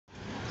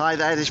Hi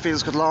there, this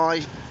video's good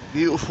live.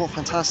 Beautiful,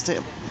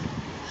 fantastic,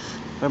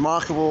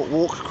 remarkable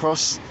walk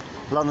across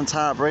London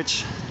Tower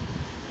Bridge.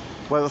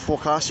 Weather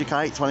forecast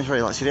UK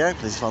 23. Like video,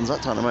 please thumbs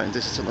up, turn the motor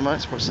distance at the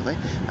moment, approximately.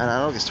 And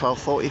analog is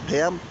 12:40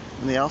 PM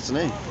in the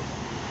afternoon.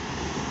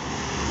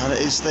 And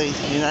it is the,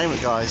 you name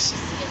it guys,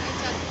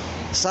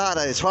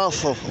 Saturday,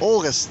 12th of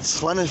August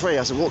 23,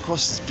 as I walk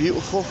across this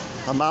beautiful,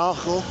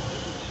 remarkable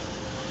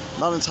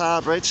London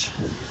Tower Bridge.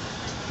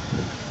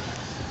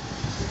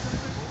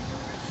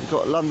 You've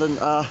got London,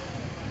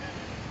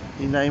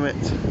 you name it,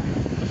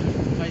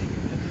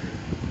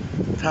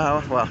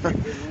 Tower, well,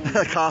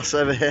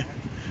 Castle over here,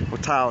 or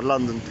Tower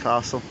London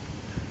Castle,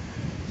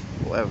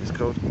 whatever it's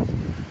called,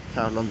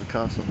 Tower London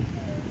Castle.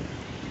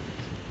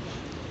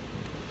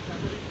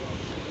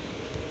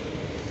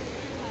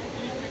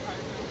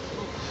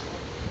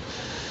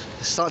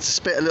 It's starting to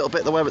spit a little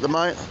bit the weather at the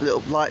moment, a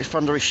little light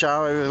thundery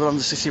shower over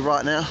London City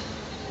right now.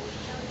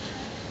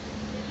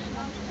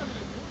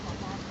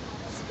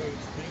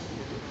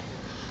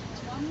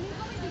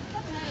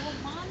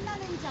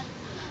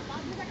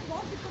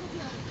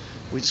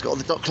 We just got on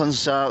the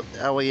Docklands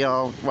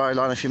LER rail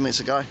line a few minutes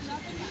ago.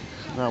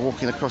 Now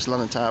walking across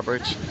London Tower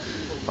Bridge,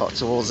 up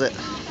towards it.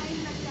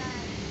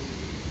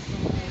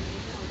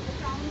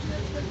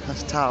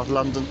 That's Tower of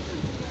London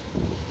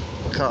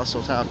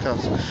Castle,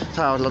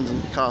 Tower of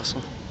London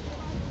Castle.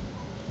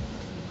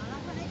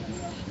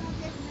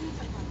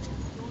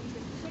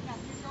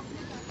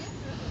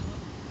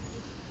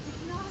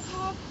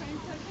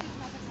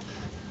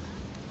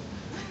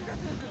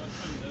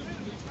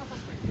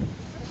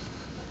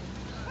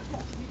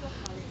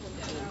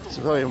 It's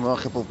a very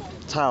remarkable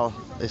tower.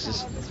 This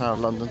is the Tower of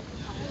London.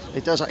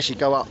 It does actually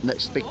go up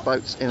next to big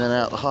boats in and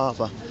out of the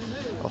harbour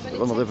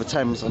on the River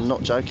Thames. I'm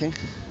not joking.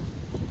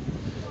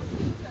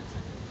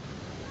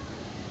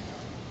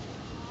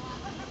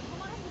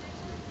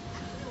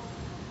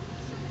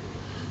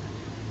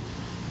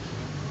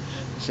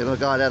 See the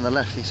guy down the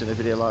left, he's in a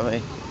video like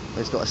me.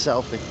 He's got a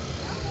selfie.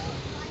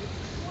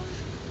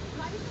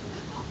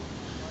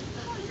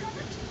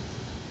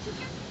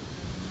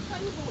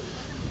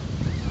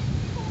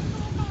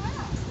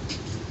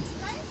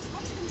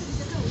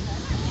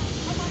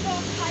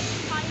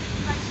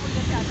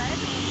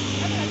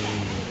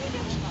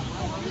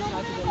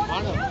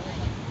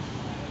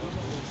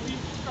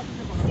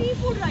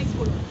 Seafood rice.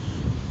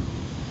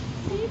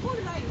 Seafood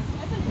rice.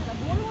 ऐसा नहीं था.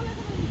 बोल वाला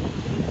तो नहीं.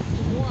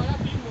 वो आया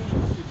तीन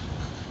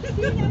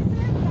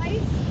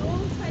rice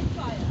alongside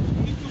fire.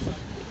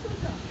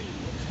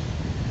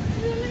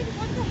 You're like,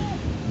 what the hell?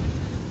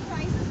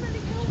 Prices में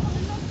लिखे हो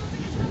कमेंट बॉक्स में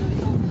कितना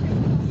लिखा हो?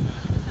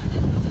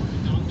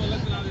 नाम तो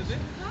अलग बना देते.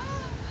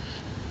 हाँ.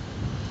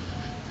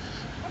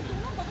 और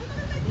दोनों बगल में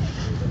थे.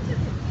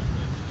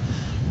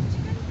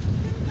 Chicken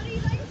curry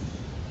rice.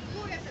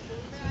 वो ऐसे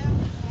बोल में आया.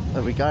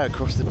 There we go,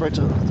 across the bridge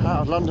of the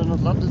Tower of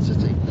London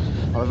City,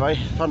 on a very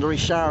thundery,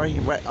 showery,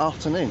 wet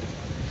afternoon.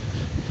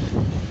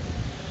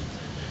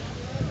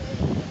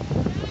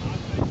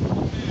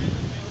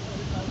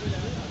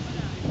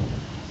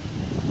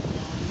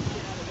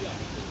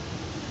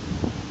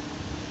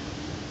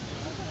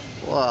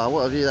 Wow,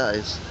 what a view that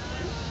is.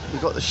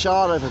 You've got the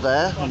Shard over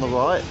there on the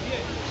right.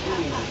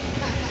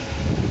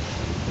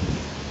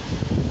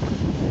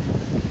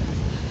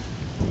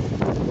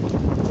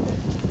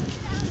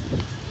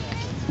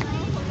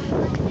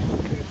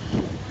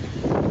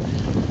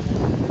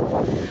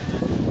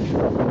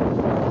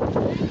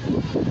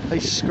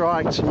 Please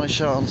subscribe to my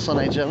show on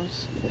Sunday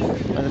Jones,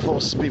 and of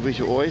course be with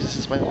you always. This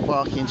is my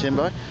Barky and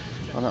Jimbo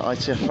on the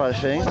ITF Friday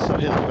thing, so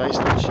he'll be based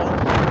on the show.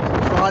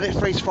 Friday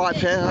 3 to 5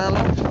 PM.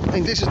 I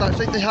think this is like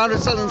 1500,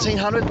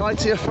 1700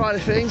 ITF Friday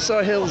thing,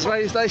 so Hill's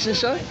radio station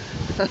show.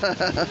 Very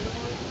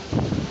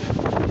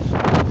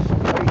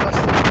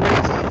gusty,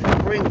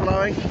 breezy, wind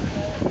blowing.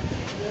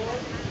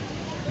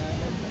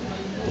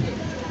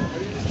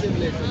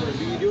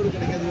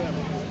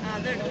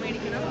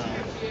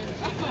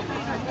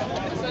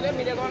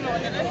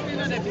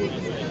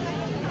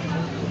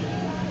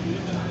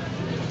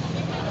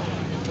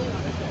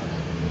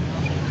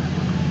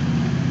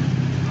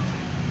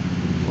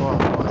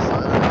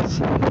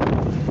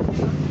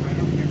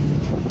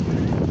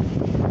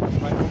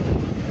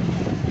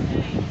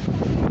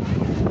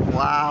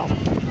 Wow,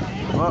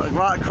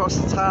 right across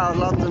the Tower of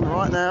London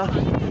right now.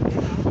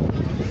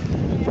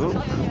 Ooh.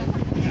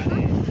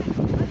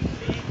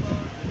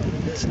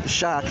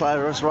 Shower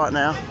clover us right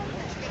now.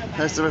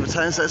 There's the River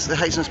Thames, there's the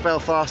HMS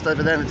Belfast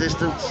over there in the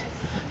distance.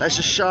 There's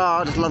the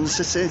Shard of London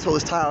City, it's all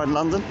this tower in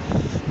London.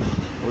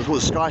 It's called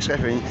a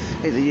skyscraper in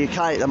the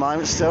UK at the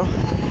moment still,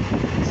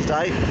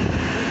 today.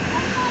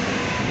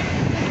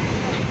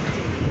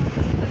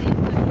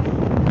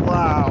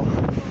 Wow,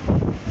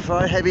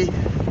 very heavy,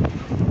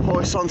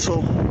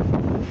 horizontal,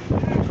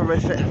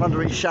 horrific,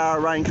 thundery shower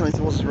rain coming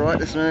towards us right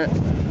this minute.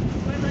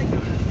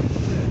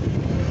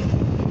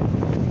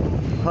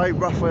 Very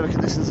rough weather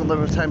conditions on the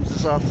River Thames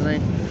this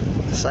afternoon,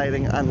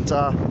 sailing and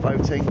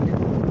boating.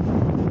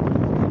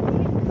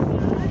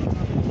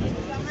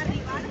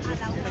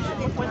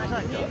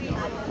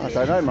 I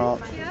don't know,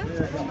 Mark.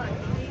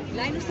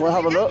 We'll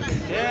have a look.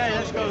 Yeah,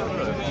 let's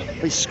go.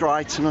 He's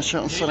Scryte, I'm not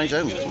sure on Sonny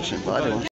Jones, but I don't.